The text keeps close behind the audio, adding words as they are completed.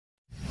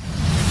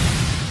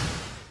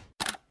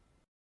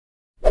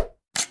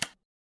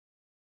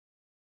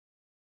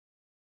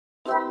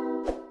Hi,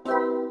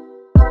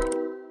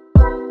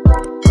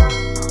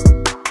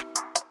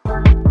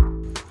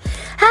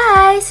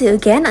 see you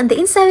again on the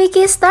Insta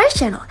Wiki Star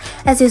channel.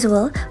 As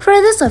usual, for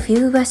those of you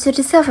who wish to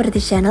discover the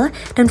channel,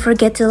 don't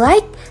forget to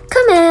like,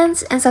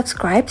 comment, and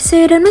subscribe so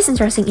you don't miss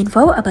interesting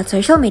info about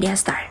social media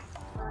star.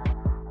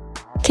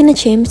 Kenna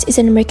James is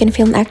an American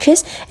film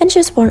actress and she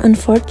was born on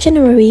 4th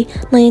January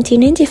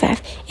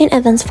 1995 in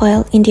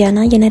Evansville,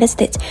 Indiana, United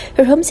States.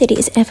 Her home city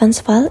is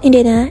Evansville,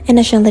 Indiana, and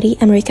nationality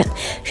American.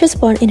 She was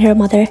born in her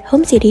mother's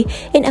home city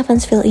in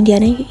Evansville,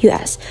 Indiana,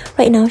 US.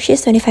 Right now, she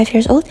is 25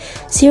 years old,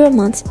 0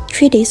 months,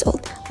 3 days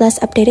old. Last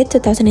updated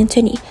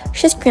 2020.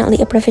 She is currently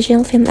a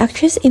professional film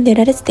actress in the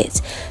United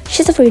States.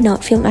 She is a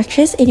renowned film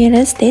actress in the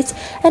United States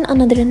and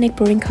another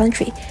neighboring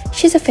country.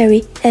 She is a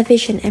very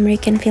Asian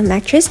American film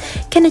actress.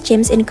 Kenna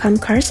James' income,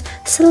 cars,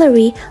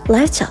 salary,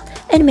 lifestyle,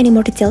 and many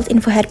more detailed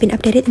info had been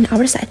updated in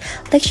our site.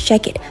 Let's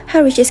check it.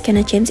 How rich is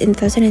Kenna James in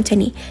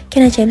 2020?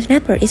 Kenna James'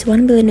 net worth is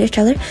 $1 billion to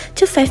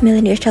 $5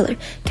 million.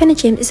 Kenna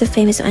James is a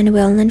famous and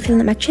well-known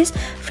film actress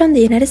from the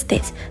United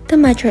States. The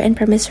major and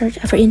primary source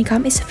of her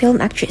income is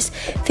film actress,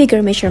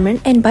 figure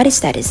measurement, and body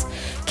status.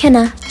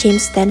 Kenna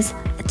James stands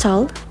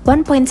tall,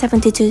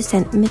 1.72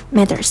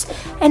 centimeters,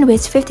 and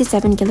weighs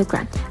 57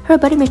 kilograms. Her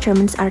body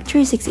measurements are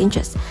 36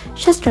 inches.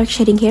 She has dark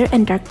shading hair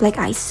and dark black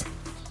eyes.